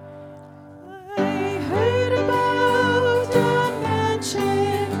heard about a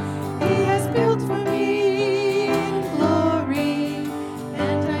mansion he has built for me in glory,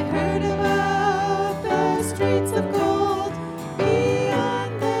 and I heard about the streets of gold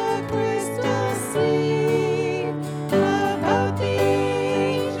beyond the crystal sea, about the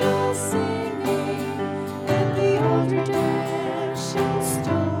angels singing and the old redemption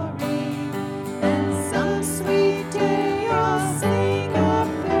story, and some sweet day I'll sing up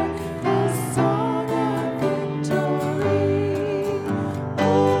there the song of victory.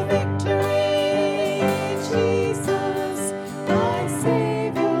 Oh, victory, Jesus, my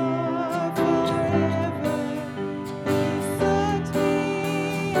Savior forever. He sought me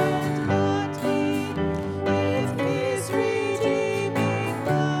and bought me with his redeeming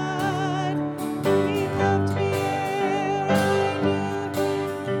blood. He loved me ere I knew him,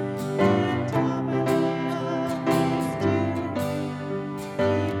 and all my love is due.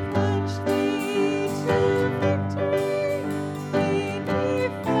 He plunged me to victory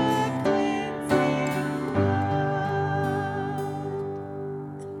beneath the cleansing blood.